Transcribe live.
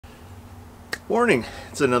Morning.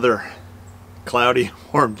 It's another cloudy,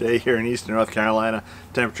 warm day here in eastern North Carolina.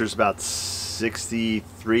 Temperature's about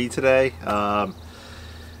 63 today.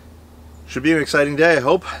 Should be an exciting day, I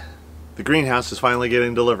hope. The greenhouse is finally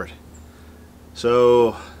getting delivered.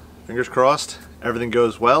 So, fingers crossed, everything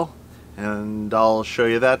goes well, and I'll show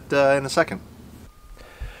you that in a second.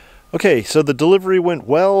 Okay, so the delivery went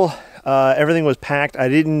well. Everything was packed. I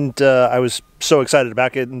was so excited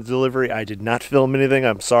about getting the delivery. I did not film anything,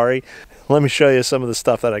 I'm sorry. Let me show you some of the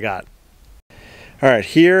stuff that I got. Alright,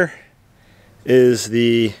 here is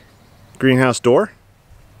the greenhouse door.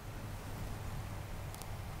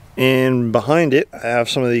 And behind it, I have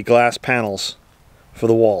some of the glass panels for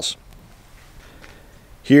the walls.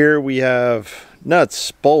 Here we have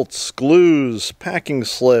nuts, bolts, glues, packing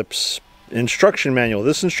slips, instruction manual.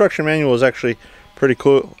 This instruction manual is actually pretty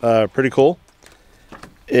cool.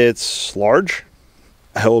 It's large.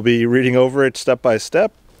 I will be reading over it step by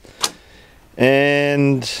step,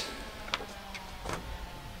 and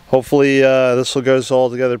hopefully this will go all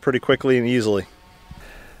together pretty quickly and easily.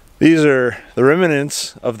 These are the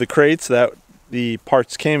remnants of the crates that the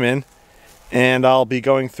parts came in, and I'll be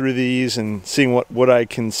going through these and seeing what I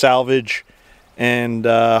can salvage and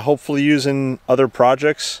hopefully use in other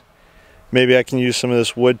projects. Maybe I can use some of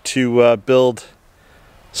this wood to build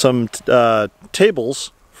some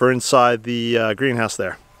tables for inside the greenhouse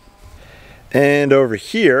there. And over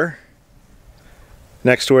here,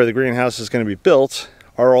 next to where the greenhouse is going to be built,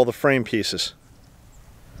 are all the frame pieces.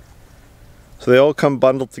 So they all come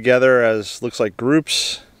bundled together as looks like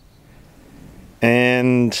groups,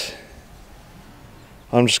 and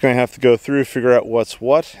I'm just going to have to go through, figure out what's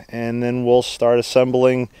what, and then we'll start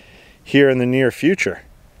assembling here in the near future.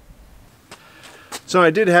 So I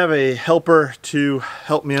did have a helper to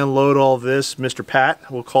help me unload all this, Mr. Pat,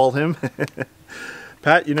 we'll call him.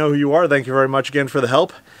 Pat, you know who you are. Thank you very much again for the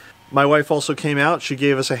help. My wife also came out. She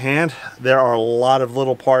gave us a hand. There are a lot of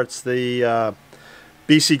little parts. The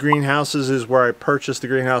BC Greenhouses is where I purchased the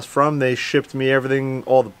greenhouse from. They shipped me everything,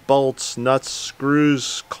 all the bolts, nuts,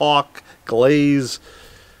 screws, caulk, glaze.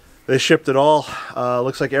 They shipped it all.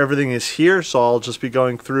 Looks like everything is here, so I'll just be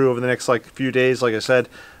going through over the next few days, like I said,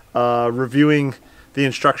 reviewing the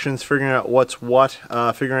instructions, figuring out what's what,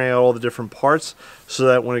 figuring out all the different parts, so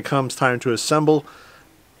that when it comes time to assemble,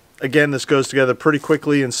 again, this goes together pretty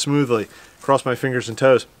quickly and smoothly. Cross my fingers and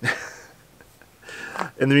toes.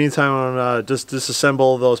 In the meantime, I'm gonna just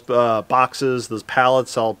disassemble those boxes, those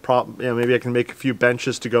pallets. Maybe I can make a few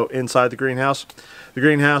benches to go inside the greenhouse. The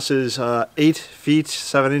greenhouse is 8 feet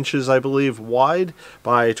 7 inches, I believe, wide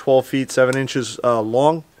by 12 feet 7 inches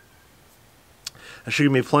long. That should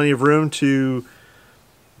give me plenty of room to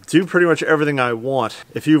do pretty much everything I want.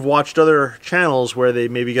 If you've watched other channels where they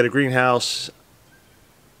maybe get a greenhouse,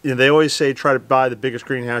 they always say try to buy the biggest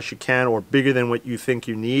greenhouse you can, or bigger than what you think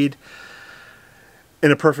you need.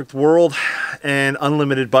 In a perfect world and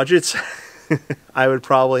unlimited budgets, I would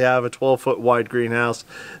probably have a 12-foot wide greenhouse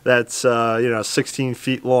that's 16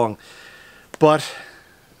 feet long. But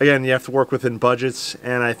again, you have to work within budgets,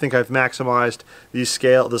 and I think I've maximized the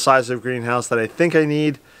size of greenhouse that I think I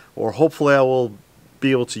need, or hopefully I will be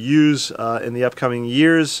able to use in the upcoming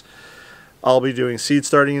years. I'll be doing seed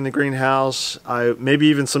starting in the greenhouse. Maybe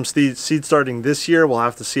even some seed starting this year. We'll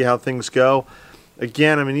have to see how things go.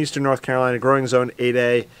 Again, I'm in eastern North Carolina, growing zone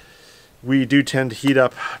 8A. We do tend to heat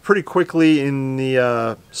up pretty quickly in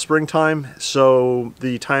the springtime, so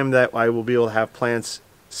the time that I will be able to have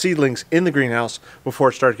seedlings in the greenhouse before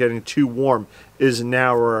it starts getting too warm is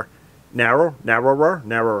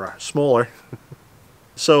smaller.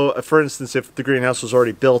 So, for instance, if the greenhouse was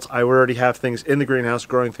already built, I would already have things in the greenhouse,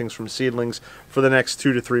 growing things from seedlings for the next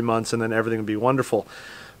 2 to 3 months, and then everything would be wonderful.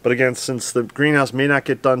 But again, since the greenhouse may not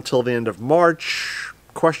get done till the end of March,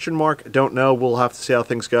 don't know. We'll have to see how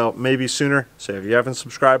things go. Maybe sooner. So if you haven't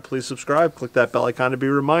subscribed, please subscribe. Click that bell icon to be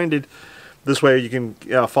reminded. This way you can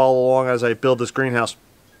follow along as I build this greenhouse.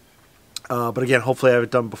 But again, hopefully I have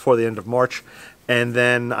it done before the end of March. And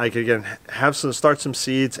then I can, again, start some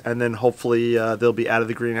seeds, and then hopefully they'll be out of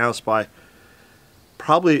the greenhouse by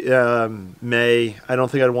probably May. I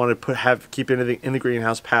don't think I'd want to keep anything in the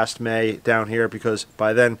greenhouse past May down here, because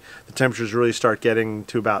by then the temperatures really start getting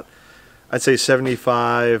to about, I'd say,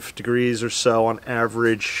 75 degrees or so on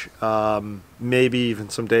average. Maybe even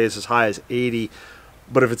some days as high as 80.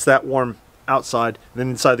 But if it's that warm outside, then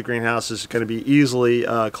inside the greenhouse is going to be easily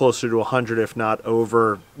closer to 100, if not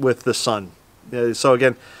over, with the sun. So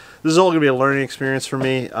again, this is all going to be a learning experience for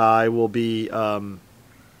me. I will be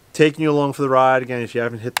taking you along for the ride. Again, if you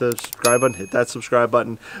haven't hit the subscribe button, hit that subscribe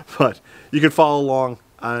button. But you can follow along,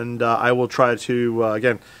 and I will try to,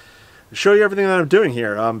 again, show you everything that I'm doing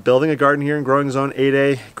here. I'm building a garden here in Growing Zone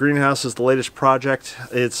 8A. Greenhouse is the latest project.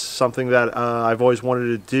 It's something that I've always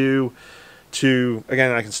wanted to do.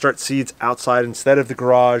 Again, I can start seeds outside instead of the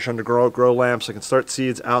garage under grow lamps. I can start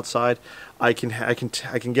seeds outside. I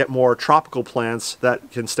can get more tropical plants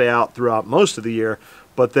that can stay out throughout most of the year.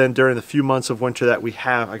 But then during the few months of winter that we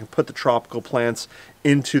have, I can put the tropical plants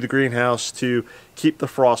into the greenhouse to keep the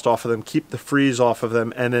frost off of them, keep the freeze off of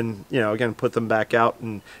them, and then, you know, again, put them back out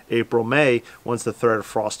in April, May, once the threat of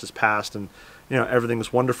frost is passed and, you know,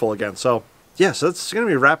 everything's wonderful again. So, yeah, so that's going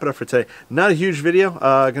to be wrap it up for today. Not a huge video,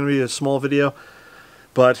 going to be a small video,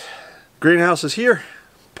 but greenhouse is here.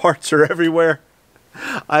 Parts are everywhere.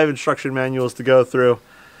 I have instruction manuals to go through,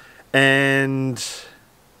 and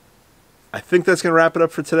I think that's going to wrap it up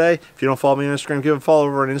for today. If you don't follow me on Instagram, give a follow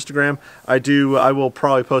over on Instagram. I will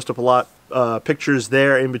probably post up a lot pictures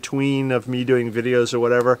there in between of me doing videos or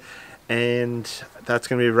whatever. And that's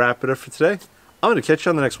going to be wrap it up for today. I'm going to catch you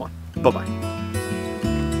on the next one. Bye-bye.